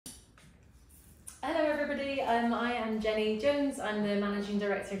Hello everybody, I am Jenny Jones. I'm the Managing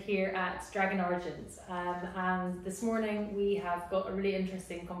Director here at Dragon Argent, and this morning we have got a really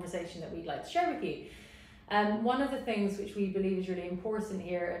interesting conversation that we'd like to share with you. One of the things which we believe is really important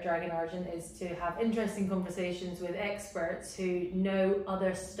here at Dragon Argent is to have interesting conversations with experts who know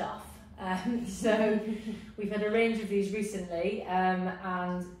other stuff. So we've had a range of these recently,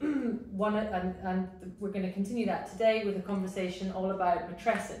 and we're going to continue that today with a conversation all about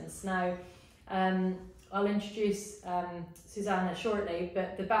matrescence. Now, I'll introduce Susannah shortly,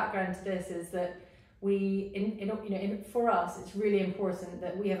 but the background to this is that for us, it's really important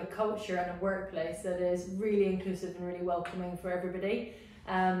that we have a culture and a workplace that is really inclusive and really welcoming for everybody.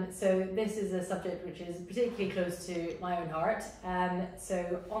 So this is a subject which is particularly close to my own heart.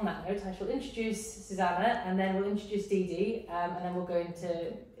 So on that note, I shall introduce Susannah, and then we'll introduce Didi, and then we'll go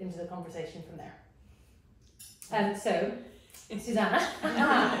into the conversation from there. So Susannah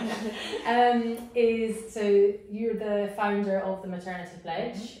you're the founder of the Maternity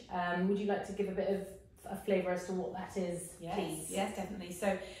Pledge. Would you like to give a bit of a flavour as to what that is, please? Yes, definitely.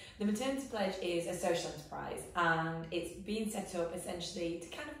 So the Maternity Pledge is a social enterprise, and it's been set up essentially to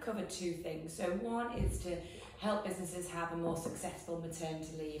kind of cover two things. So one is to help businesses have a more successful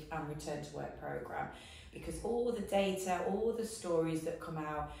maternity leave and return to work programme, because all the data, all the stories that come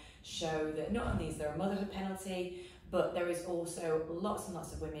out show that not only is there a motherhood penalty, but there is also lots and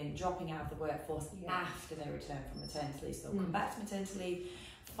lots of women dropping out of the workforce after they return from maternity leave. So they'll come back to maternity leave,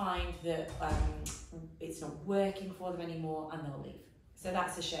 find that it's not working for them anymore, and they'll leave. So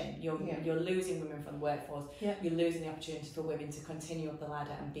that's a shame. You're losing women from the workforce. You're losing the opportunity for women to continue up the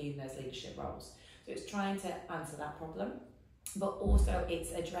ladder and be in those leadership roles. So it's trying to answer that problem, but also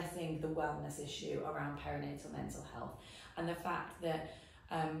it's addressing the wellness issue around perinatal mental health, and the fact that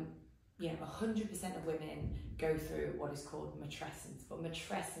 100% of women go through what is called matrescence, but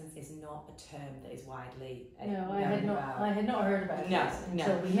matrescence is not a term that is widely known about. I had not heard about it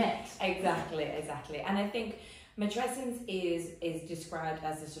until we met. Exactly. And I think matrescence is described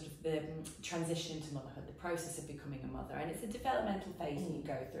as a sort of the transition to motherhood, the process of becoming a mother, and it's a developmental phase that you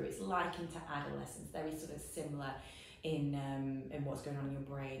go through. It's likened to adolescence, very sort of similar in what's going on in your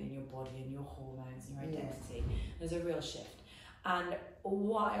brain and your body and your hormones and your identity. There's a real shift. And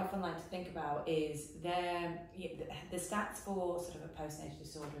what I often like to think about is the stats for sort of a postnatal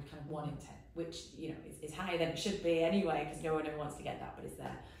disorder are kind of 1 in 10, which is higher than it should be anyway, because no one ever wants to get that, but it's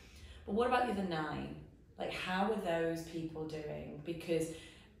there. But what about the other 9? Like, how are those people doing? Because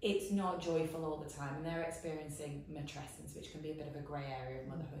it's not joyful all the time, and they're experiencing matrescence, which can be a bit of a grey area of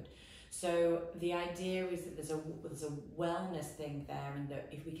motherhood. So the idea is that there's a wellness thing there, and that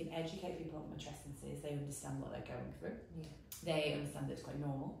if we can educate people on what matrescence is, they understand what they're going through. They understand that it's quite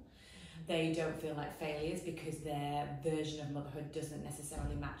normal. They don't feel like failures because their version of motherhood doesn't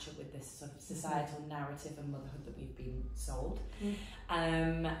necessarily match up with this sort of societal narrative of motherhood that we've been sold.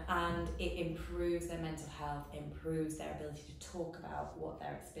 And it improves their mental health, improves their ability to talk about what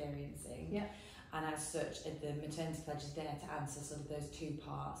they're experiencing. And as such, the Maternity Pledge is there to answer sort of those two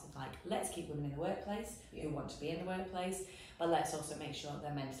parts of, like, let's keep women in the workplace who want to be in the workplace, but let's also make sure that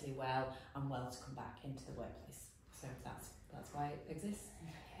they're mentally well and well to come back into the workplace. So that's why it exists.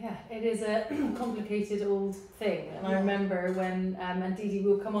 Yeah, it is a complicated old thing, and I remember when and Didi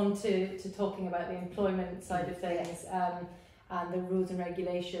will come on to talking about the employment side of things and the rules and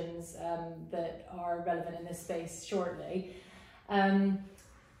regulations that are relevant in this space shortly.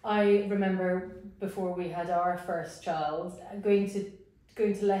 I remember before we had our first child going to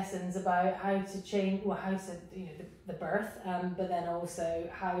lessons about how to change, the birth, but then also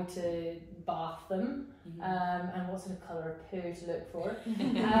how to bath them, and what sort of colour of poo to look for,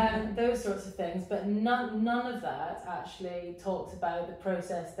 those sorts of things. But none of that actually talked about the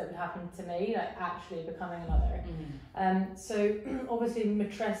process that would happen to me, like actually becoming a mother. So obviously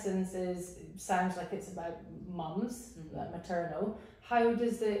matrescence sounds like it's about mums, like maternal. How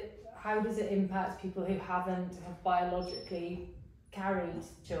does it impact people who have biologically carried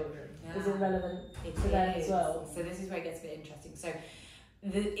children? Is it relevant to them as well? So this is where it gets a bit interesting. So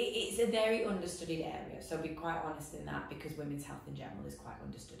it's a very understudied area, so I'll be quite honest in that, because women's health in general is quite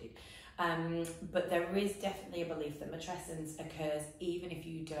understudied. But there is definitely a belief that matrescence occurs even if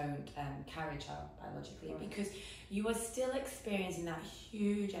you don't carry a child biologically, because you are still experiencing that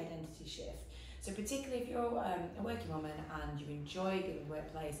huge identity shift. So particularly if you're a working woman and you enjoy being in the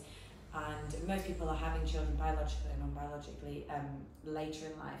workplace, and most people are having children biologically and non-biologically later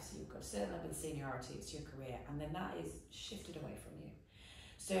in life, so you've got a certain level of seniority to your career, and then that is shifted away from you.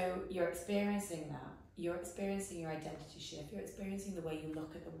 So you're experiencing that, you're experiencing your identity shift, you're experiencing the way you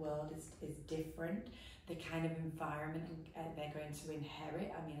look at the world is different. the kind of environment they're going to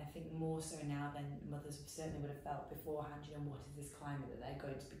inherit. I mean, I think more so now than mothers certainly would have felt beforehand, you know, what is this climate that they're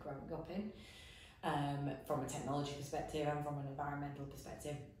going to be growing up in, from a technology perspective and from an environmental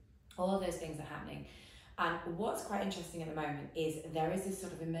perspective. All of those things are happening. And what's quite interesting at the moment is there is this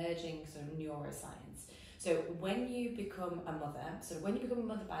sort of emerging sort of neuroscience. So when you become a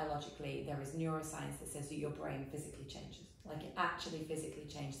mother, biologically, there is neuroscience that says that your brain physically changes. Like it actually physically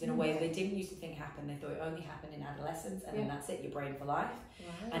changes in a way that they didn't used to think happened. They thought it only happened in adolescence and then that's it, your brain for life.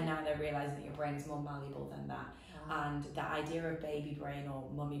 Right. And now they're realising that your brain is more malleable than that. Wow. And the idea of baby brain or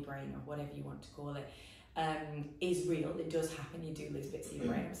mummy brain or whatever you want to call it is real. It does happen. You do lose bits of your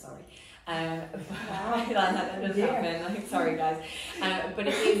brain, I'm sorry. That does happen. Like, sorry guys. But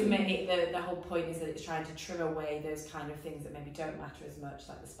it is mainly, the whole point is that it's trying to trim away those kind of things that maybe don't matter as much,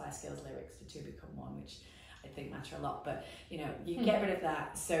 like the Spice Girls lyrics to Two Become One, which I think matter a lot, but you know, you get rid of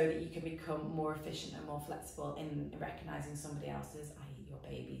that so that you can become more efficient and more flexible in recognising somebody else's, i.e. your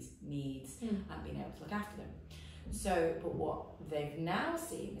baby's needs, and being able to look after them. So, but what they've now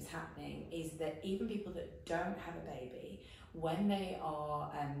seen is happening is that even people that don't have a baby, when they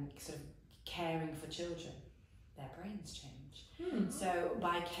are sort of caring for children, their brains change. So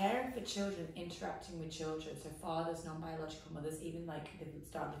by caring for children, interacting with children, so fathers, non-biological mothers, even like they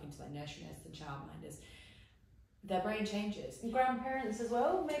start looking to like nursery nurses and childminders, their brain changes. And grandparents as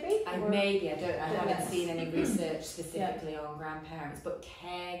well, maybe? I haven't seen any research specifically on grandparents, but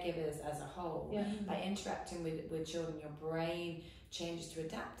caregivers as a whole, by interacting with children, your brain changes to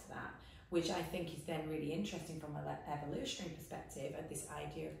adapt to that, which I think is then really interesting from an evolutionary perspective, at this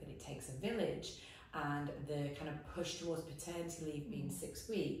idea of that it takes a village and the kind of push towards paternity leave being 6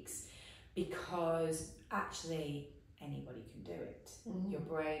 weeks, because actually anybody can do it. Your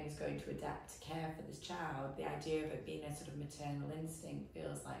brain is going to adapt to care for this child. The idea of it being a sort of maternal instinct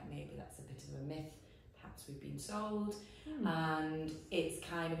feels like maybe that's a bit of a myth. Perhaps we've been sold. And it's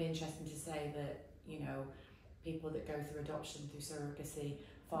kind of interesting to say that, you know, people that go through adoption, through surrogacy,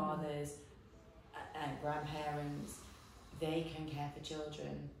 fathers and grandparents, they can care for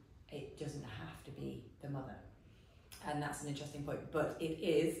children. It doesn't have to be the mother. And that's an interesting point. But it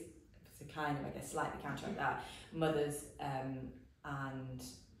is, to kind of, I guess, slightly counteract that, mothers and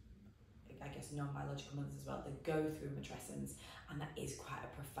I guess non-biological mothers as well, that go through matrescence, and that is quite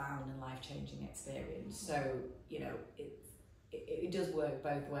a profound and life-changing experience. So, you know, it does work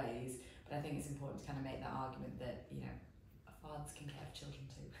both ways, but I think it's important to kind of make that argument that, you know, fathers can care for children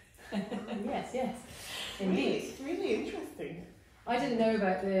too. Yes, indeed. Really interesting. I didn't know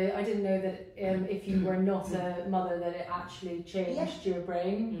that if you were not a mother that it actually changed your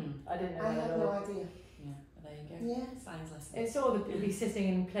brain. I didn't know that at all. I had no idea. Yeah, well, there you go. Yeah. Science lesson. It's all the be sitting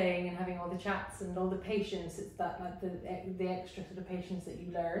and playing and having all the chats and all the patience. It's that like the extra sort of patience that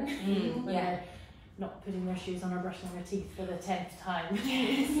you learn when they're not putting their shoes on or brushing their teeth for the 10th time.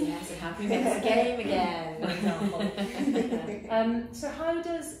 Yes, and happy minutes game again. For example. So how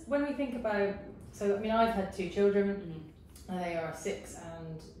does, when we think about, so I mean, I've had 2 children. They are 6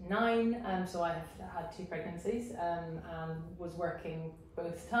 and 9, so I have had 2 pregnancies and was working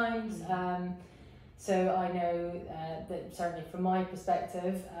both times. So I know that certainly from my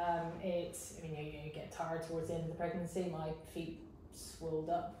perspective, it's, I mean, you get tired towards the end of the pregnancy. My feet swelled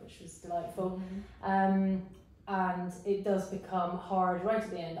up, which was delightful. And it does become hard right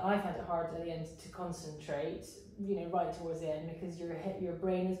at the end. I've had it hard at the end to concentrate, you know, right towards the end, because your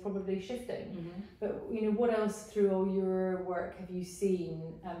brain is probably shifting. But, you know, what else through all your work have you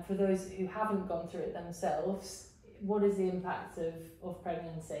seen, for those who haven't gone through it themselves, what is the impact of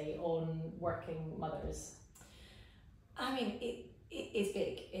pregnancy on working mothers? I mean, it's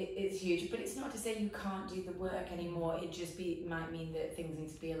big, it's huge, but it's not to say you can't do the work anymore. It just might mean that things need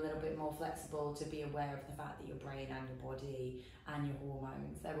to be a little bit more flexible, to be aware of the fact that your brain and your body and your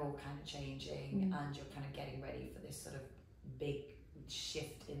hormones, they're all kind of changing, and you're kind of getting ready for this sort of big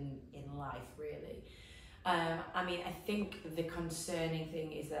shift in life, really. I mean, I think the concerning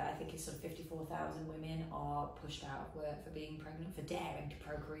thing is that I think it's sort of 54,000 women are pushed out of work for being pregnant, for daring to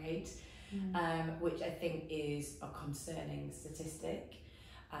procreate. Which I think is a concerning statistic,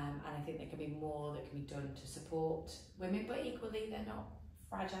 and I think there can be more that can be done to support women, but equally they're not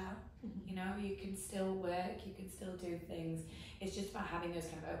fragile. You know, you can still work, you can still do things. It's just about having those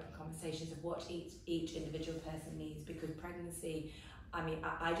kind of open conversations of what each individual person needs, because pregnancy, I mean,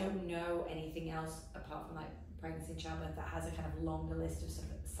 I don't know anything else apart from like pregnancy and childbirth that has a kind of longer list of sort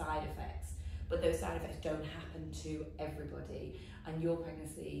of side effects, but those side effects don't happen to everybody. And your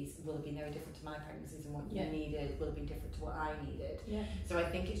pregnancies will have been very different to my pregnancies, and what you needed will have been different to what I needed. So I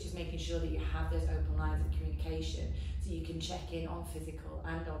think it's just making sure that you have those open lines of communication, so you can check in on physical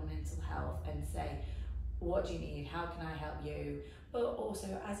and on mental health and say, what do you need, how can I help you, but also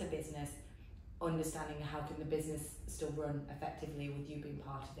as a business, understanding how can the business still run effectively with you being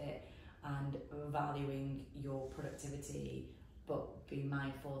part of it, and valuing your productivity, but be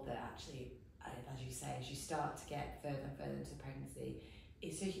mindful that actually, as you say, as you start to get further and further into pregnancy, it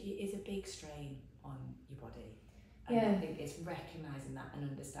is a big strain on your body. And I think it's recognising that and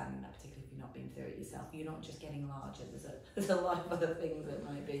understanding that, particularly if you've not been through it yourself. You're not just getting larger, there's a lot of other things that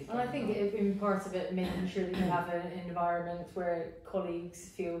might be. And I think in part of it, making sure that you have an environment where colleagues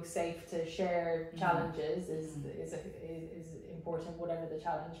feel safe to share challenges is important, whatever the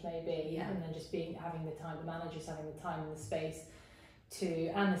challenge may be. And then just having the time, the managers having the time and the space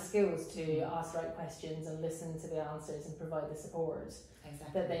and the skills to ask the right questions and listen to the answers and provide the support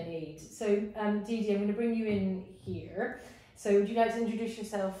that they need. So Didi, I'm going to bring you in here. So would you like to introduce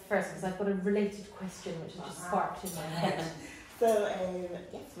yourself first, because I've got a related question which has just sparked in my head. So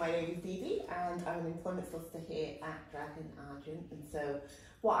yes, my name is Didi and I'm an employment solicitor here at Dragon Argent, and so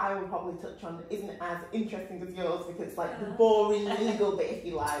what I will probably touch on isn't as interesting as yours, because it's like the boring legal bit, if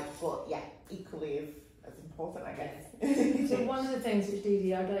you like, but yeah, equally as important, I guess. So one of the things which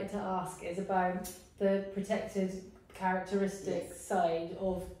Didi I'd like to ask is about the protected characteristics side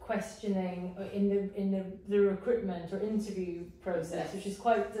of questioning in the recruitment or interview process, which is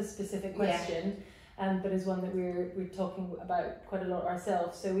quite a specific question, but is one that we're talking about quite a lot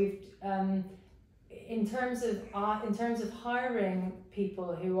ourselves. So we've in terms of hiring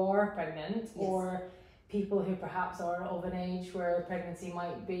people who are pregnant or people who perhaps are of an age where pregnancy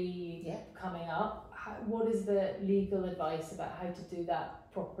might be coming up, what is the legal advice about how to do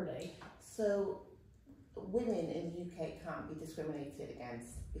that properly? So women in the UK can't be discriminated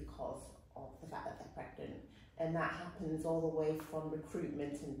against because of the fact that they're pregnant, and that happens all the way from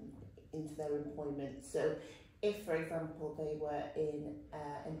recruitment and into their employment. So if, for example, they were in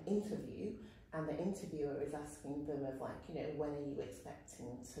an interview and the interviewer is asking them of like, you know, when are you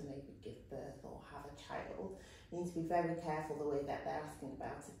expecting to maybe give birth or have a child, you need to be very careful the way that they're asking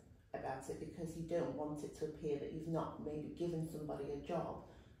about it, because you don't want it to appear that you've not maybe given somebody a job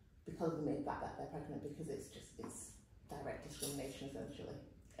because of the mere fact that they're pregnant, because it's direct discrimination essentially,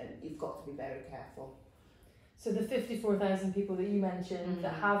 and you've got to be very careful. So the 54,000 people that you mentioned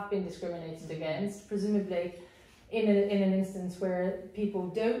that have been discriminated against, presumably in an instance where people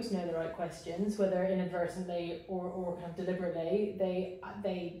don't know the right questions, whether inadvertently or kind of deliberately,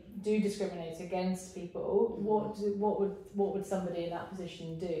 they do discriminate against people. What would somebody in that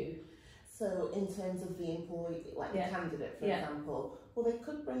position do? So in terms of the employee, like the candidate, for example, well, they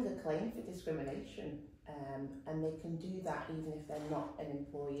could bring a claim for discrimination, and they can do that even if they're not an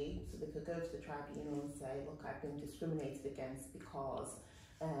employee. So they could go to the tribunal and say, look, I've been discriminated against because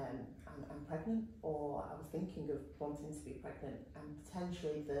I'm pregnant, or I was thinking of wanting to be pregnant, and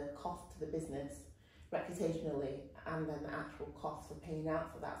potentially the cost to the business reputationally and then the actual cost for paying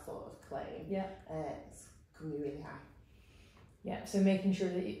out for that sort of claim can be really high. Yeah, so making sure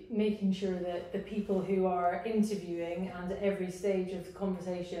that the people who are interviewing and at every stage of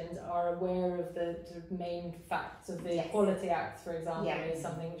conversations are aware of the sort of main facts of the Equality Act, for example, is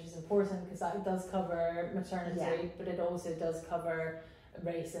something which is important, because that does cover maternity, but it also does cover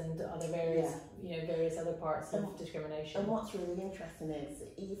race and other various other parts of discrimination. And what's really interesting is,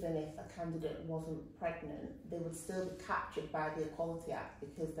 even if a candidate wasn't pregnant, they would still be captured by the Equality Act,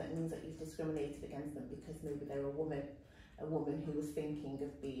 because that means that you've discriminated against them because maybe they're a woman who was thinking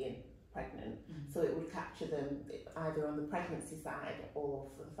of being pregnant. So it would capture them either on the pregnancy side or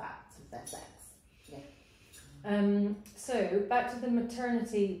for the fact of their sex. So back to the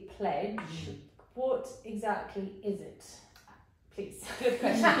maternity pledge. What exactly is it? Please. Good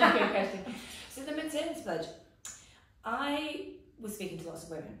question. So the maternity pledge, I was speaking to lots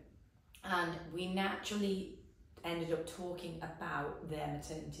of women, and we naturally ended up talking about their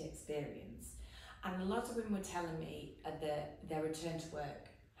maternity experience. And lots of women were telling me that their return to work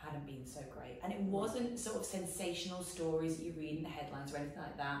hadn't been so great. And it wasn't sort of sensational stories that you read in the headlines or anything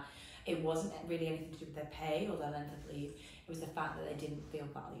like that. It wasn't really anything to do with their pay or their length of leave. It was the fact that they didn't feel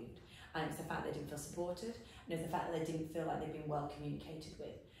valued. And it was the fact that they didn't feel supported. And it was the fact that they didn't feel like they'd been well communicated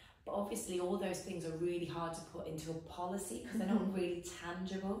with. But obviously all those things are really hard to put into a policy because they're not really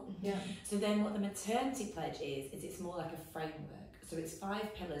tangible. So then what the maternity pledge is it's more like a framework. So it's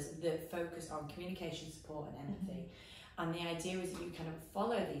 5 pillars that focus on communication, support and empathy. And the idea is that you kind of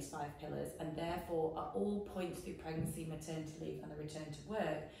follow these 5 pillars, and therefore at all points through pregnancy, maternity leave and the return to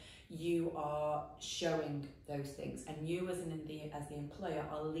work, you are showing those things, and you as the employer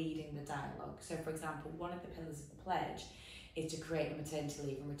are leading the dialogue. So for example, one of the pillars of the pledge is to create a maternity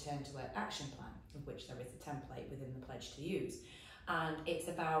leave and return to work action plan, of which there is a template within the pledge to use. And it's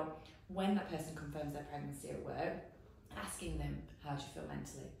about when that person confirms their pregnancy at work, asking them, how do you feel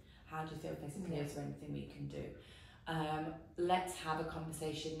mentally? How do you feel physically? Is there anything we can do? Let's have a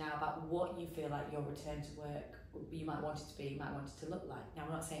conversation now about what you feel like your return to work, you might want it to be, you might want it to look like. Now,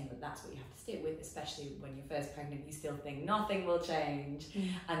 I'm not saying that that's what you have to stick with, especially when you're first pregnant, you still think nothing will change,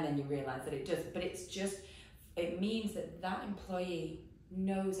 and then you realise that it does. But it's just, it means that that employee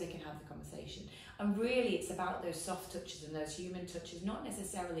knows they can have the conversation. And really, it's about those soft touches and those human touches, not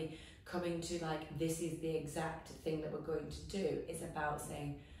necessarily coming to like, this is the exact thing that we're going to do. It's about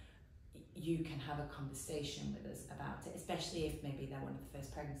saying, you can have a conversation with us about it, especially if maybe they're one of the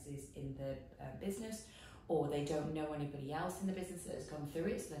first pregnancies in the business, or they don't know anybody else in the business that has gone through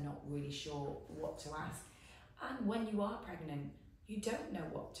it, so they're not really sure what to ask. And when you are pregnant, you don't know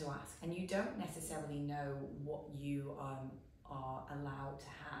what to ask, and you don't necessarily know what you are allowed to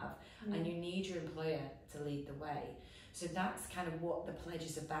have, and you need your employer to lead the way. So that's kind of what the pledge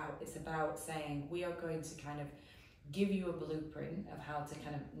is about. It's about saying, we are going to kind of give you a blueprint of how to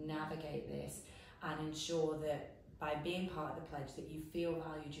kind of navigate this and ensure that by being part of the pledge that you feel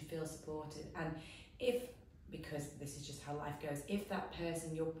valued, you feel supported. And if, because this is just how life goes, if that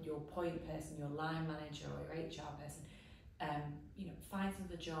person, your point person, your line manager or your HR person, finds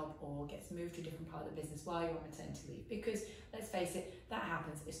another job or gets moved to a different part of the business while you're on maternity leave, because let's face it, that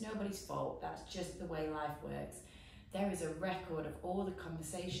happens. It's nobody's fault. That's just the way life works. There is a record of all the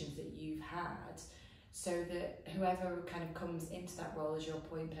conversations that you've had, so that whoever kind of comes into that role as your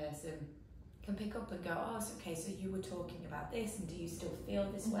point person can pick up and go, oh, it's okay, so you were talking about this, and do you still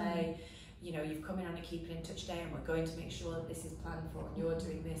feel this way? You know, you've come in on a keeping in touch day, and we're going to make sure that this is planned for, and you're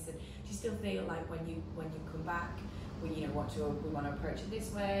doing this, and do you still feel like when you come back, we want to approach it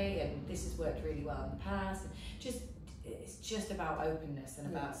this way, and this has worked really well in the past? And it's just about openness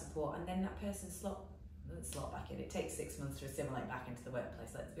and about support, and then that person slot back in. It takes 6 months to assimilate back into the workplace,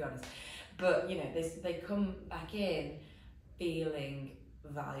 let's be honest. But they come back in feeling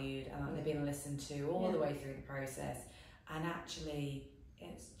valued and they've been listened to all the way through the process. And actually,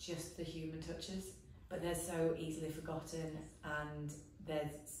 it's just the human touches, but they're so easily forgotten, and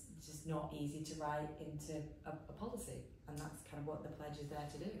they're just not easy to write into a policy. And that's kind of what the pledge is there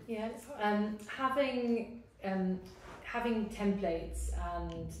to do. Yeah, having templates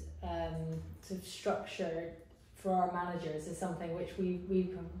and sort of structure for our managers is something which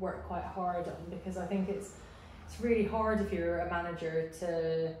we work quite hard on, because I think it's really hard if you're a manager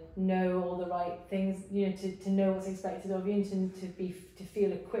to know all the right things, to know what's expected of you, and to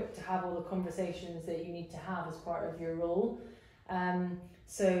feel equipped to have all the conversations that you need to have as part of your role.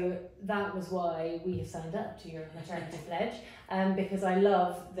 So that was why we have signed up to your maternity pledge, because I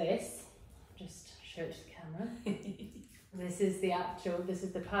love this. Just show it to the camera. This is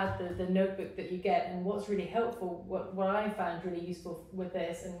the pad, the notebook that you get, and what's really helpful, what I found really useful with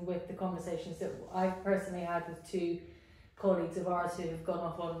this and with the conversations that I've personally had with 2 colleagues of ours who have gone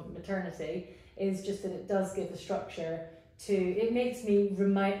off on maternity, is just that it does give a structure to, it makes me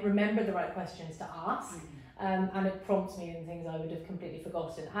remember the right questions to ask, and it prompts me in things I would have completely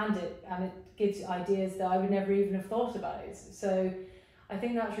forgotten, and it gives ideas that I would never even have thought about. So I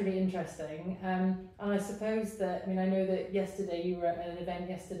think that's really interesting, and I suppose that, I know that yesterday you were at an event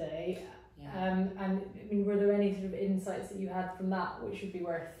yesterday, and were there any sort of insights that you had from that which would be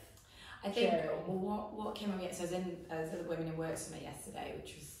worth sharing? What came up yesterday, I was at the Women in Work Summit yesterday,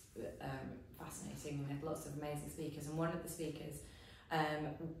 which was fascinating, and we had lots of amazing speakers, and one of the speakers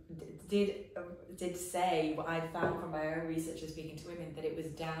did say what I'd found from my own research of speaking to women, that it was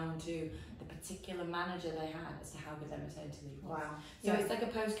down to the particular manager they had as to how good their maternity leave was. Wow. So it's like a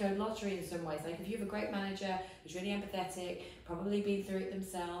postcode lottery in some ways. Like, if you have a great manager who's really empathetic, probably been through it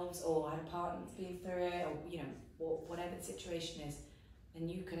themselves, or had a partner that's been through it, or whatever the situation is, then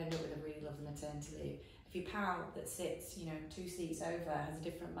you can end up with a really lovely maternity leave. If your pal that sits 2 seats over has a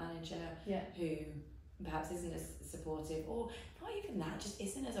different manager who perhaps isn't as supportive, or not even that, just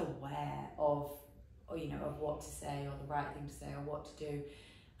isn't as aware of what to say, or the right thing to say, or what to do,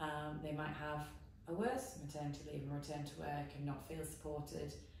 they might have a worse maternity leave and return to work and not feel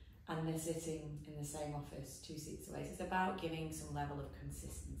supported, and they're sitting in the same office 2 seats away. So it's about giving some level of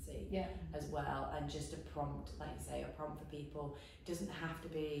consistency as well, and just a prompt, like you say, a prompt for people. It doesn't have to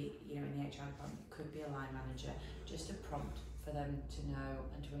be, in the HR department, it could be a line manager, just a prompt for them to know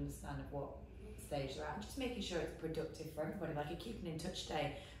and to understand of what stage they're at, just making sure it's productive for everybody. Like a keeping in touch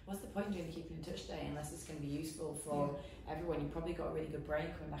day, what's the point in doing a keeping in touch day unless it's going to be useful for everyone? You've probably got a really good brain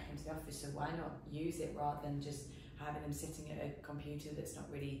coming back into the office, so why not use it rather than just having them sitting at a computer that's not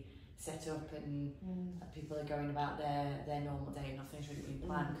really set up and people are going about their normal day, nothing's really been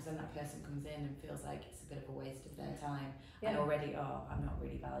planned, because then that person comes in and feels like it's a bit of a waste of their time, and already, I'm not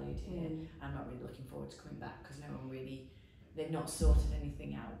really valued here, I'm not really looking forward to coming back because they've not sorted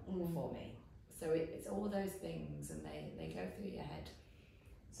anything out for me. So it's all those things, and they go through your head.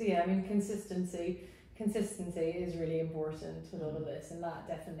 So yeah, I mean, consistency is really important with all of this, and that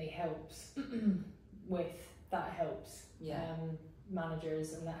definitely helps helps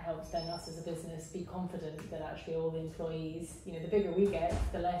managers, and that helps then us as a business be confident that actually all the employees, you know, the bigger we get,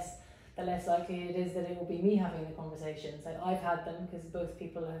 the less likely it is that it will be me having the conversations. Like, I've had them because both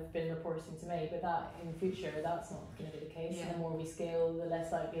people have been reporting to me, but that in future, that's not going to be the case. And the more we scale, the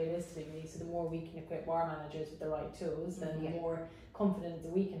less likely it is to be me. So the more we can equip our managers with the right tools, then the more confidence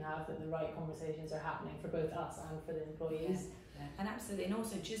that we can have that the right conversations are happening for both us and for the employees. And absolutely, and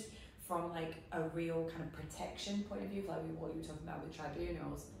also just from like a real kind of protection point of view, like what you were talking about with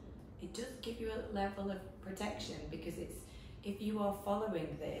tribunals, it does give you a level of protection, because if you are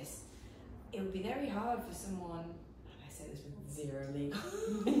following this, it would be very hard for someone, and I say this with zero legal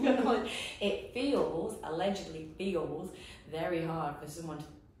knowledge, it allegedly feels very hard for someone to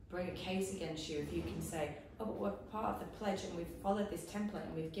bring a case against you if you can say, oh, but we're part of the pledge and we've followed this template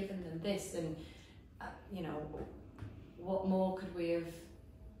and we've given them this, and you know, what more could we have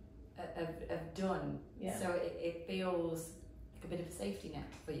done? So it feels like a bit of a safety net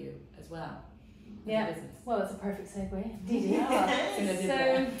for you as well. Well, it's a perfect segue. Didi,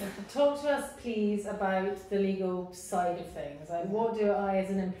 so talk to us please about the legal side of things. Like, what do I as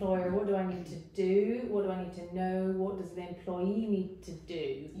an employer, what do I need to do? What do I need to know? What does the employee need to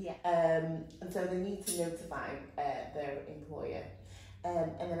do? And so they need to notify their employer,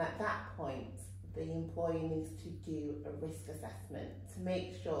 and then at that point the employer needs to do a risk assessment to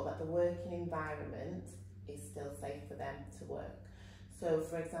make sure that the working environment is still safe for them to work. So,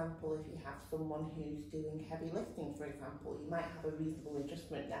 for example, if you have someone who's doing heavy lifting, for example, you might have a reasonable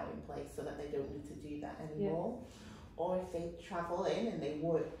adjustment now in place so that they don't need to do that anymore. Or if they travel in and they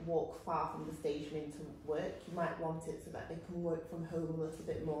walk far from the station into work, you might want it so that they can work from home a little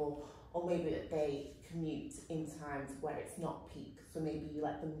bit more, or maybe that they commute in times where it's not peak. So maybe you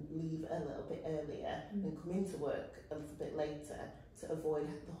let them leave a little bit earlier and come into work a little bit later to avoid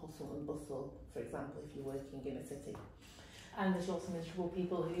the hustle and bustle, for example, if you're working in a city. And there's lots of miserable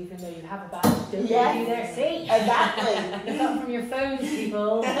people who, even though you have a badge, don't give you their seat. Exactly. Look up from your phones,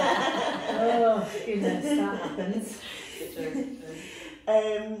 people. Oh, goodness, that happens.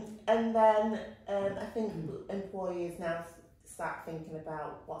 And then I think employers now start thinking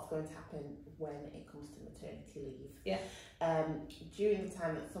about what's going to happen when it comes to maternity leave. During the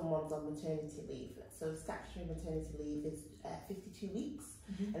time that someone's on maternity leave, so statutory maternity leave is 52 weeks,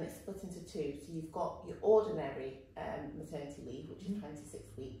 and it's split into two. So you've got your ordinary maternity leave, which is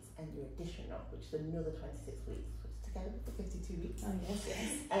 26 weeks, and your additional, which is another 26 weeks, which is together with the 52 weeks. Oh,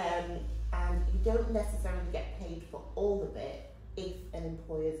 yes. And you don't necessarily get paid for all of it if an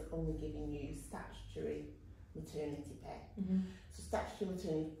employer's only giving you statutory maternity pay. So statutory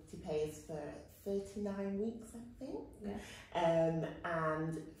maternity pay is for 39 weeks, I think.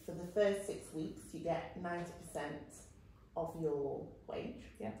 And for the first 6 weeks, you get 90% of your wage.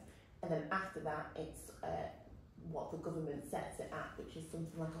 And then after that, it's what the government sets it at, which is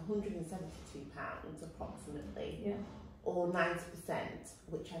something like £172 approximately. Or 90%,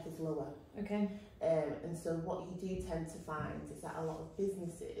 whichever's lower. And so what you do tend to find is that a lot of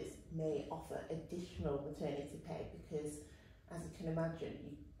businesses may offer additional maternity pay, because, as you can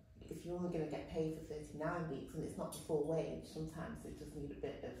imagine, if you're only going to get paid for 39 weeks and it's not the full wage, sometimes it does need a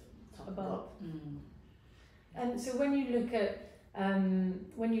bit of topping up. And so when you look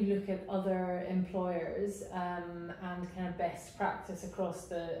at other employers and kind of best practice across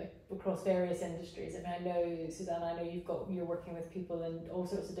various industries, I mean, I know, Susannah, you're working with people in all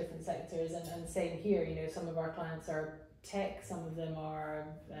sorts of different sectors, and same here. You know, some of our clients are tech, some of them are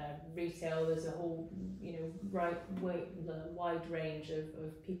retail. There's a whole, you know, wide range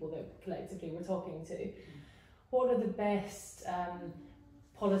of people that collectively we're talking to. What are the best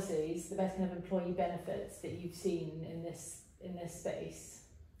policies, the best kind of employee benefits that you've seen in this space?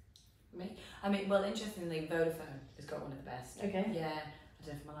 Me? I mean, well, interestingly, Vodafone has got one of the best. Okay. Yeah. I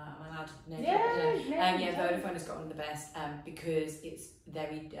don't know if I'm allowed to name it. Vodafone has got one of the best because it's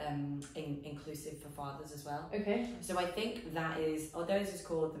very inclusive for fathers as well. Okay. So I think that is, although this is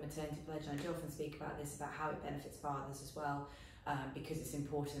called the maternity pledge, and I do often speak about this, about how it benefits fathers as well, because it's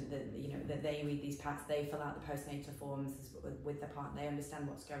important that, you know, that they read these packs, they fill out the postnatal forms with their partner, they understand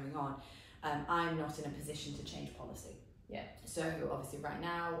what's going on. I'm not in a position to change policy. Yeah. So obviously right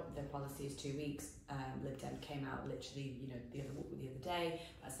now the policy is 2 weeks. Lib Dem came out literally, you know, the other day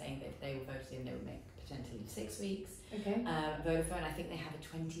saying that if they were voted in, they would make paternity leave 6 weeks. Okay. Vodafone, I think they have a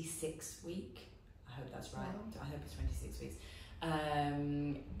 26 week. I hope that's right. Wow. I hope it's 26 weeks.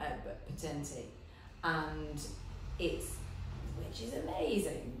 Paternity, and which is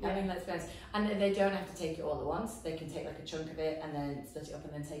amazing. Yeah. I mean, let's be honest. And they don't have to take it all at once. They can take like a chunk of it and then split it up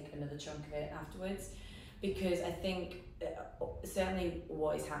and then take another chunk of it afterwards. Because I think certainly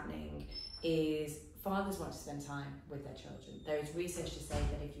what is happening is fathers want to spend time with their children. There is research to say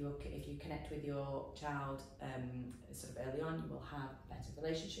that if you connect with your child sort of early on, you will have a better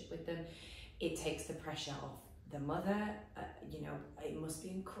relationship with them. It takes the pressure off the mother. You know, it must be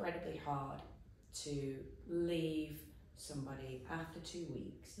incredibly hard to leave somebody after 2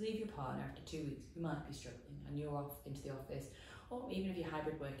 weeks, leave your partner after 2 weeks. You might be struggling and you're off into the office, or even if you're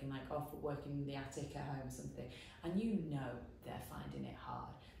hybrid working, like off working in the attic at home or something, and you know they're finding it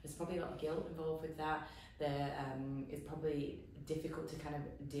hard. There's probably a lot of guilt involved with that. It's probably difficult to kind of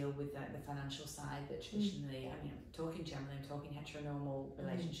deal with the financial side that traditionally, I mean, I'm talking generally, I'm talking heteronormal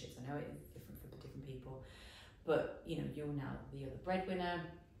relationships. I know it is different for different people, but you know, you're now the other breadwinner,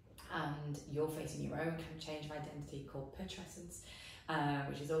 and you're facing your own kind of change of identity called patrescence,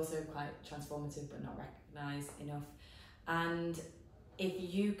 which is also quite transformative but not recognised enough. And if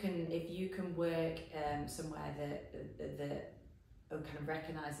you can work somewhere that kind of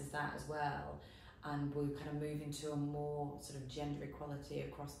recognises that as well, and we're kind of moving to a more sort of gender equality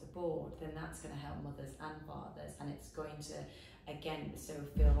across the board, then that's going to help mothers and fathers, and it's going to again so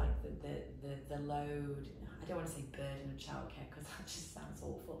feel like the load, I don't want to say burden of childcare because that just sounds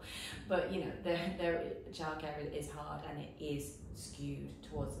awful, but you know, their childcare is hard and it is skewed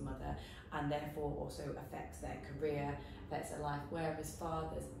towards the mother, and therefore also affects their career, affects their life, whereas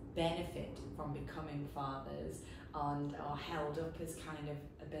fathers benefit from becoming fathers and are held up as kind of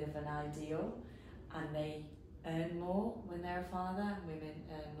a bit of an ideal, and they earn more when they're a father, and women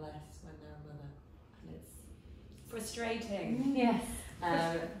earn less when they're a mother, and it's frustrating. Yes.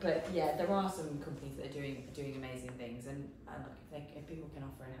 But yeah, there are some companies that are doing amazing things, and look, if people can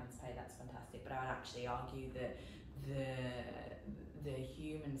offer enhanced pay, that's fantastic. But I would actually argue that the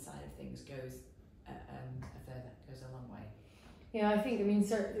human side of things goes a long way. Yeah, I think, I mean,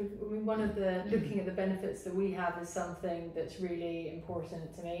 certainly, one of the, looking at the benefits that we have is something that's really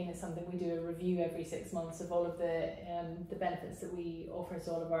important to me, and it's something we do a review every 6 months of all of the benefits that we offer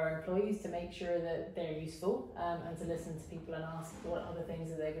to all of our employees to make sure that they're useful, and to listen to people and ask what other things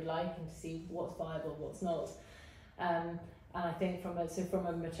that they would like and to see what's viable, what's not. And I think from a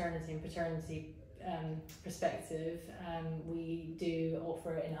maternity and paternity perspective, we do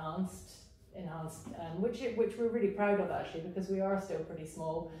offer enhanced, which we're really proud of actually, because we are still pretty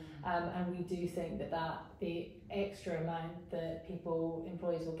small, and we do think that the extra amount that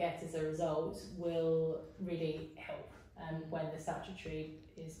employees will get as a result will really help when the statutory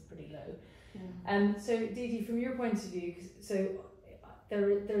is pretty low. So Didi, from your point of view, so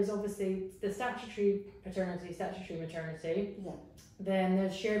there's obviously the statutory paternity, statutory maternity, then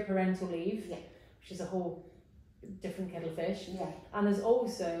there's shared parental leave, which is a whole different kettle of fish, and there's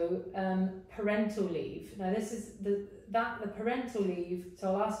also parental leave. Now this is the parental leave,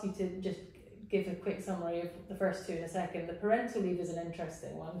 so I'll ask you to just give a quick summary of the first two in a second. The parental leave is an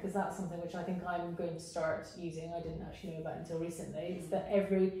interesting one because that's something which I think I'm going to start using. I didn't actually know about until recently. It's that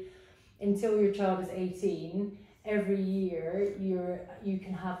until your child is 18, every year you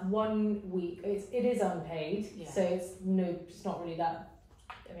can have 1 week. It is unpaid, so it's not really that.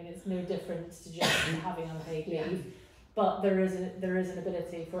 I mean, it's no different to just having unpaid leave, but there is an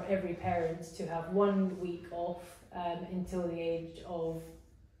ability for every parent to have 1 week off until the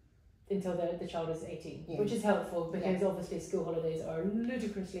child is 18, which is helpful because obviously school holidays are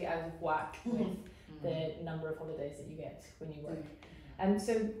ludicrously out of whack with the number of holidays that you get when you work. And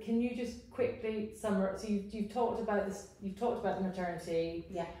so, can you just quickly summarize? So you've talked about this. You've talked about the maternity.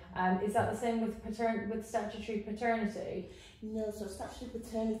 Is that the same with statutory paternity? No, so statutory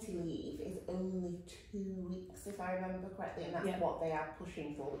paternity leave is only 2 weeks, if I remember correctly, and that's what they are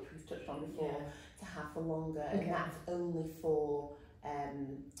pushing for, which we've touched on before, to have for longer, and that's only for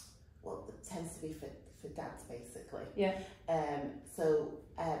it tends to be for dads basically. And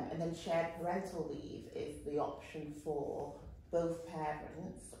then shared parental leave is the option for both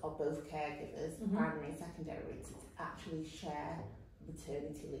parents or both caregivers, primary and secondary, to actually share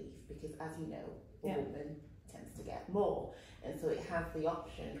maternity leave, because as you know, a woman tends to get more, and so it has the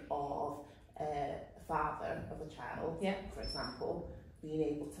option of a father of a child, for example, being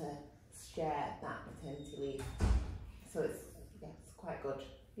able to share that maternity leave. So it's quite good.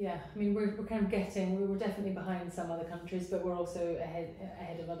 Yeah, I mean we're kind of we're definitely behind some other countries, but we're also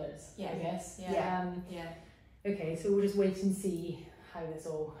ahead of others. Yeah. I guess. Yeah. Okay, so we'll just wait and see how this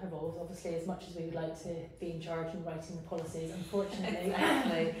all evolves. Obviously, as much as we would like to be in charge and writing the policies, unfortunately,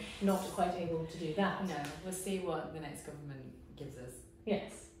 Exactly. not quite able to do that. No, we'll see what the next government gives us.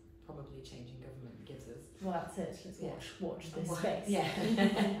 Yes. Probably changing government gives us. Well, that's it. Let's watch this Well, space.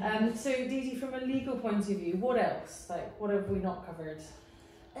 Yeah. So, Didi, from a legal point of view, what else? Like, what have we not covered?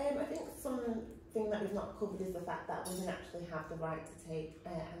 I think something that we've not covered is the fact that women actually have the right to take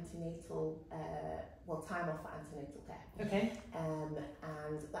antenatal, time off for antenatal care. Okay. And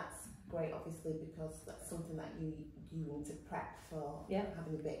that's great, obviously, because that's something that you need to prep for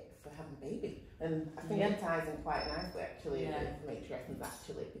having a baby. And I think it ties in quite nicely, actually, with matrescence,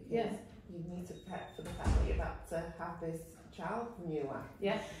 actually, because you need to prep for the fact that you're about to have this child in your life.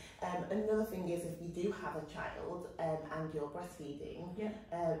 Yeah. Another thing is, if you do have a child and you're breastfeeding,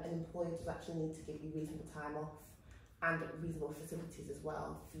 an employer does actually need to give you reasonable time off and reasonable facilities as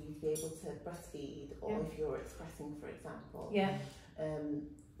well for you to be able to breastfeed, or if you're expressing, for example.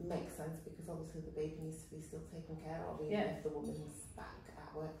 Makes sense, because obviously the baby needs to be still taken care of even if the woman's back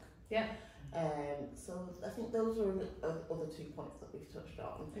at work. So I think those are other 2 points that we've touched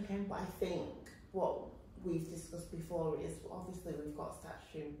on. Okay. But I think what we've discussed before is, obviously we've got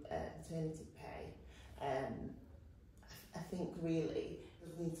statutory maternity pay. I think really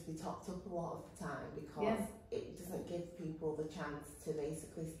it needs to be topped up a lot of the time, because it doesn't give people the chance to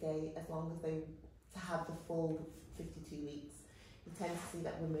basically stay as long as to have the full 52 weeks. You tend to see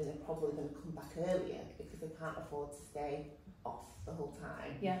that women are probably going to come back earlier because they can't afford to stay off the whole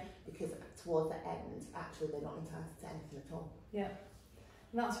time. Because towards the end, actually, they're not entitled to anything at all. And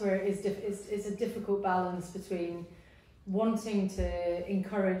that's where it's a difficult balance between wanting to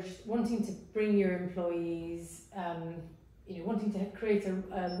bring your employees, wanting to create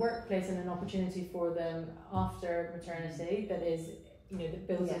a workplace and an opportunity for them after maternity that is, that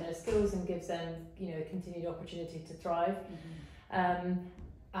builds on their skills and gives them, a continued opportunity to thrive, and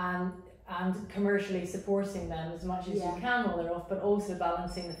commercially supporting them as much as you can while they're off, but also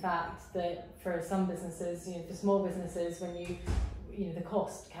balancing the fact that for some businesses, for small businesses, when the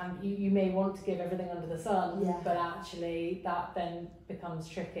cost you may want to give everything under the sun, but actually that then becomes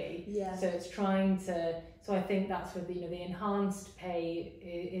tricky. So it's so I think that's where the enhanced pay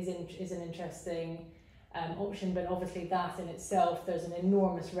is an interesting option, but obviously that in itself, there's an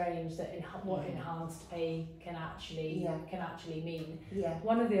enormous range that what enhanced pay can actually mean.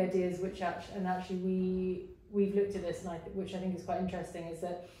 One of the ideas which we've looked at this, and which I think is quite interesting, is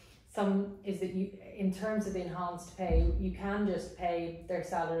that you, in terms of the enhanced pay, you can just pay their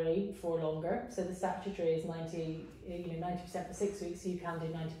salary for longer. So the statutory is 90% for 6 weeks, so you can do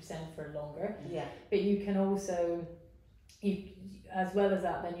 90% for longer. But you can also, as well as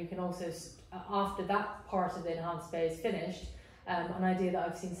that, then you can also, after that part of the enhanced pay is finished, an idea that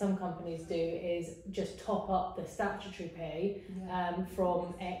I've seen some companies do is just top up the statutory pay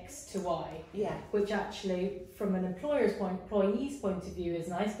from X to Y, which actually, from an employee's point of view, is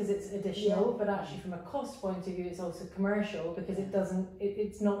nice because it's additional, but actually from a cost point of view, it's also commercial, because it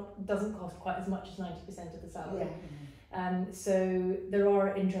doesn't cost quite as much as 90% of the salary. So there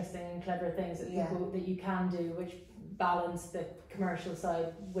are interesting and clever things that you can do, which balance the commercial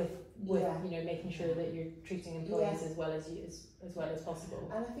side with making sure that you're treating employees as well as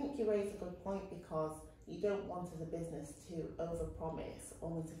possible. And I think you raise a good point, because you don't want as a business to overpromise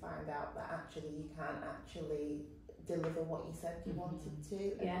only to find out that actually you can't actually deliver what you said you wanted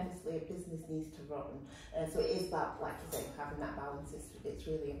to. And obviously a business needs to run, so it is that, like you say, having that balance it's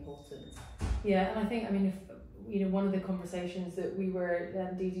really important. And I think, if one of the conversations that we were,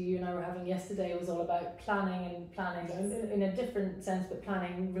 Didi, you and I were having yesterday, was all about planning in a different sense, but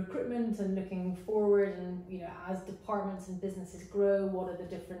planning recruitment and looking forward, and as departments and businesses grow, what are the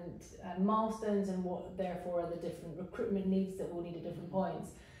different milestones, and what therefore are the different recruitment needs that will need at different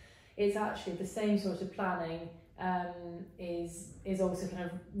points. It's actually the same sort of planning is also kind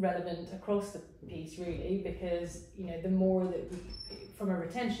of relevant across the piece, really, because the more that from a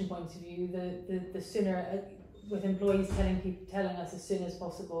retention point of view, the sooner, with employees telling us as soon as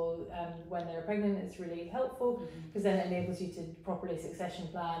possible when they're pregnant, it's really helpful, because then it enables you to properly succession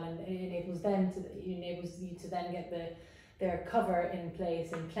plan, and it enables you to then get their cover in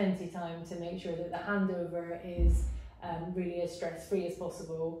place in plenty time to make sure that the handover is really as stress-free as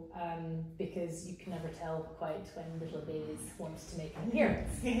possible, because you can never tell quite when little babies wants to make an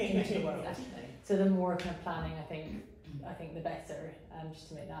appearance into the world. So the more kind of planning, I think the better, just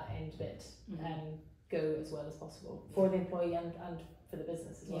to make that end bit go as well as possible for the employee and for the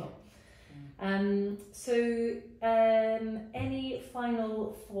business as well. So any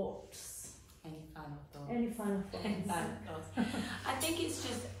final thoughts? Any final thoughts? Any final thoughts? Any final thoughts? I think it's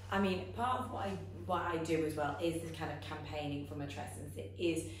just, I mean, part of what I do as well is this kind of campaigning for matrescence. It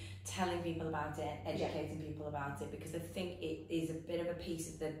is telling people about it, educating people about it, because I think it is a bit of a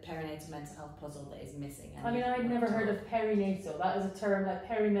piece of the perinatal mental health puzzle that is missing. And I mean, I'd never heard of perinatal. That is a term, like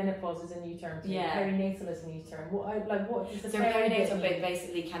perimenopause is a new term to me. Perinatal is a new term. What is the perinatal bit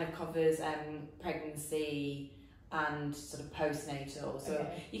basically kind of covers pregnancy and sort of postnatal. So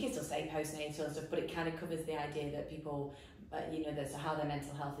you can still say postnatal and stuff, but it kind of covers the idea that people, there's how their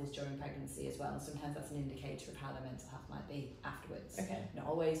mental health is during pregnancy as well. And sometimes that's an indicator of how their mental health might be afterwards. Not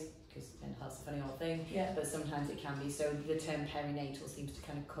always, because mental health's a funny old thing, but sometimes it can be. So the term perinatal seems to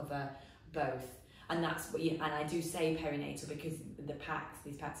kind of cover both. And that's what and I do say perinatal because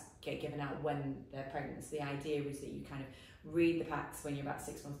these packs get given out when they're pregnant. So the idea is that you kind of read the packs when you're about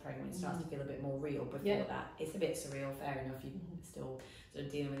 6 months pregnant, when it starts to feel a bit more real. Before that, it's a bit surreal, fair enough, you're still sort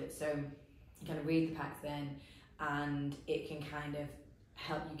of dealing with it. So you kind of read the packs then, and it can kind of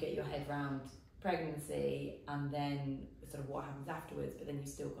help you get your head around pregnancy and then sort of what happens afterwards, but then you've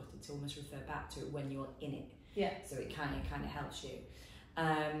still got it to almost refer back to it when you're in it. So it kind of helps you.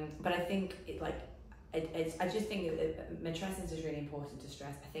 But I think I just think that matrescence is really important to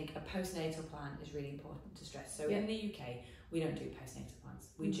stress. I think a postnatal plan is really important to stress. So in the UK, we don't do postnatal plans.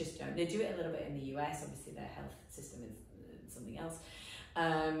 We just don't. They do it a little bit in the US. Obviously, their health system is something else.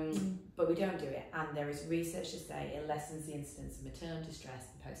 But we don't do it. And there is research to say it lessens the incidence of maternal distress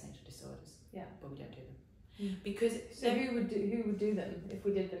and postnatal disorders. But we don't do them. Because who would do them if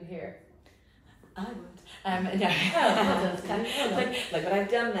we did them here? I would. No. Look what I've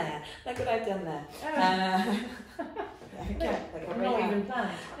done there. Look what I've done there. Not even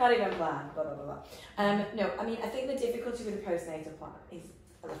planned. Not even planned. Blah blah blah. No, I mean, I think the difficulty with a postnatal plan is,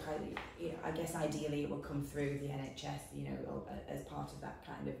 I guess ideally it will come through the NHS, as part of that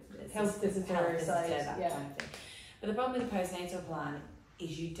kind of health visitor side, that kind of thing. But the problem with a postnatal plan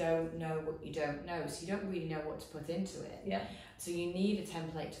is you don't know what you don't know, so you don't really know what to put into it. So you need a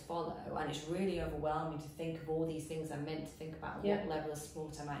template to follow, and it's really overwhelming to think of all these things I'm meant to think about, what level of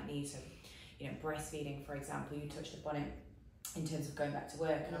support I might need. So, breastfeeding, for example, you touched upon it in terms of going back to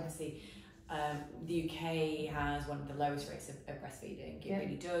work, and obviously the UK has one of the lowest rates of breastfeeding. It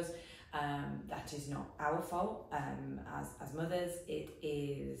really does. That is not our fault as mothers. It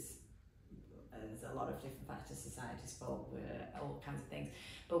is. There's a lot of different factors, society's fault, all kinds of things,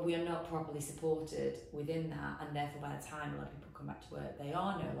 but we are not properly supported within that, and therefore by the time a lot of people come back to work, they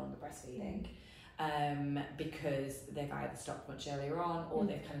are no longer breastfeeding because they've either stopped much earlier on, or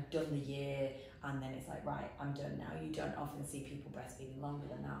they've kind of done the year and then it's like, right, I'm done now. You don't often see people breastfeeding longer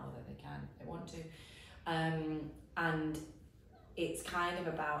than that, although they can if they want to. And it's kind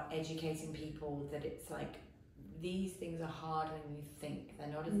of about educating people that it's like, these things are harder than you think. They're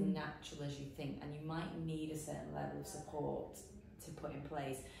not as natural as you think, and you might need a certain level of support to put in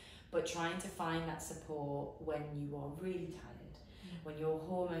place. But trying to find that support when you are really tired, when your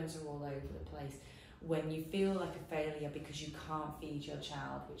hormones are all over the place, when you feel like a failure because you can't feed your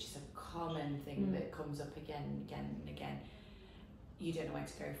child, which is a common thing that comes up again and again and again, you don't know where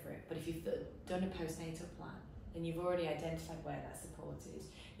to go for it. But if you've done a postnatal plan, then you've already identified where that support is.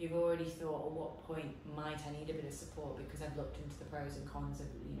 You've already thought, at what point might I need a bit of support, because I've looked into the pros and cons of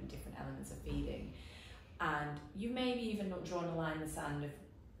different elements of feeding. And you maybe even not drawn a line in the sand of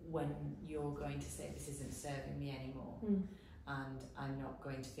when you're going to say, this isn't serving me anymore, and I'm not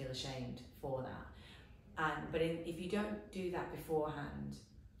going to feel ashamed for that. But if you don't do that beforehand,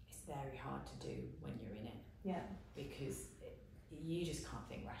 it's very hard to do when you're in it. Because you just can't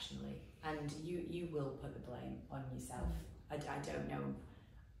think rationally, and you will put the blame on yourself. I don't know.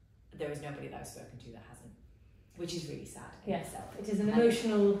 There is nobody that I've spoken to that hasn't, which is really sad in itself. It is an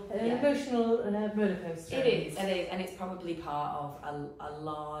emotional roller coaster. It is, and it's probably part of a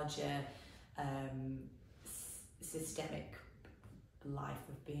larger systemic life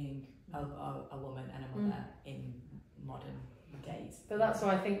of being a woman and a mother in modern days. But that's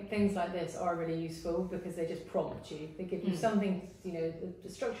why I think things like this are really useful, because they just prompt you. They give you something, the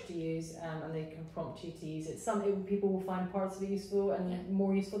structure to use, and they can prompt you to use it. People will find parts of it useful and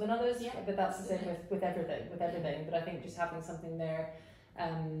more useful than others. But that's the same with everything. But I think just having something there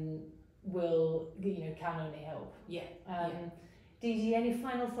will, can only help. Didi, any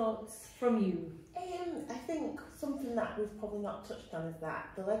final thoughts from you? I think something that we've probably not touched on is that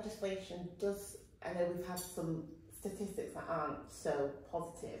the legislation does. I know we've had some statistics that aren't so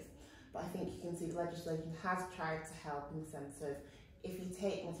positive, but I think you can see the legislation has tried to help in the sense of, if you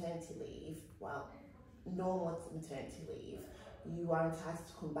take maternity leave, well, normal maternity leave, you are entitled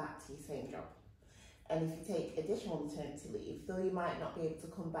to come back to your same job. And if you take additional maternity leave, though you might not be able to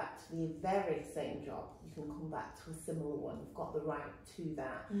come back to the very same job, you can come back to a similar one. You've got the right to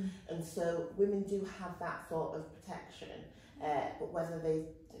that. And so women do have that sort of protection, but whether they,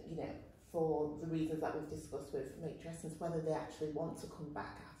 for the reasons that we've discussed with matrescence, whether they actually want to come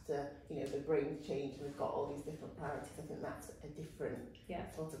back after, the brain's changed and we've got all these different priorities, I think that's a different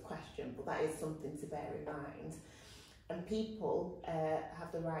sort of question, but that is something to bear in mind. And people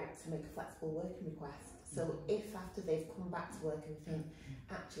have the right to make a flexible working request. So if after they've come back to work and think,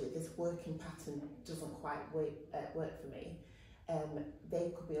 actually this working pattern doesn't quite work for me,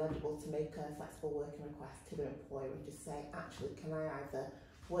 they could be eligible to make a flexible working request to their employer and just say, actually, can I either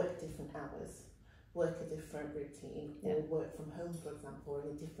work different hours, work a different routine, or work from home, for example, or in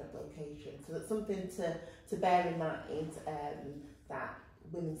a different location. So that's something to bear in mind, that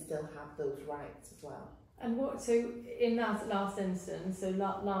women still have those rights as well. And so in that last instance, so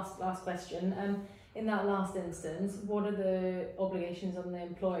last question, in that last instance, what are the obligations on the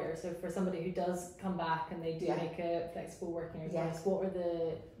employer? So for somebody who does come back and they do make a flexible working request, what are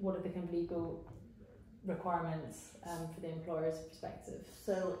the kind of legal requirements for the employer's perspective?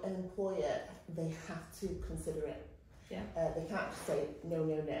 So an employer, they have to consider it. They can't just say no.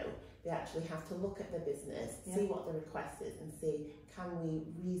 They actually have to look at the business, see what the request is, and see, can we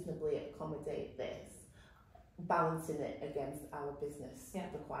reasonably accommodate this, balancing it against our business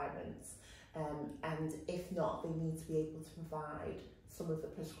requirements. And if not, they need to be able to provide some of the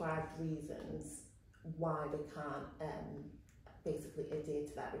prescribed reasons why they can't basically adhere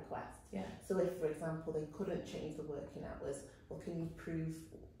to that request. So if, for example, they couldn't change the working hours, well, can you prove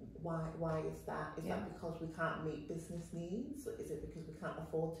why is that? Is that because we can't meet business needs? Or is it because we can't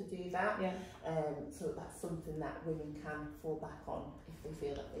afford to do that? So that's something that women can fall back on if they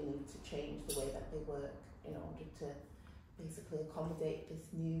feel that they need to change the way that they work in order to basically accommodate this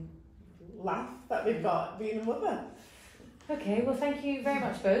new life that we've got being a mother. Okay, well, thank you very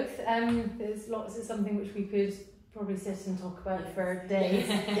much both. There's lots of something which we could probably sit and talk about for days.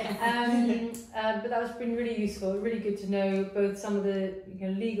 But that has been really useful, really good to know both some of the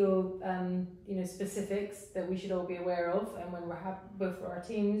legal specifics that we should all be aware of, and when we're both for our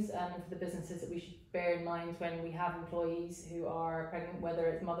teams and for the businesses that we should bear in mind when we have employees who are pregnant, whether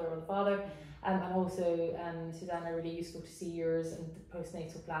it's mother or the father. And also, Susannah, really useful to see yours and the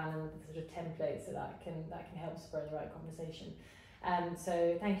postnatal plan and the sort of template, so that can help spur the right conversation.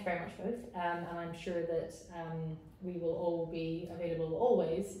 So thank you very much both, and I'm sure that we will all be available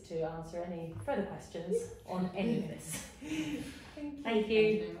always to answer any further questions on any of this. Thank you. Thank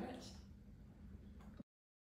you.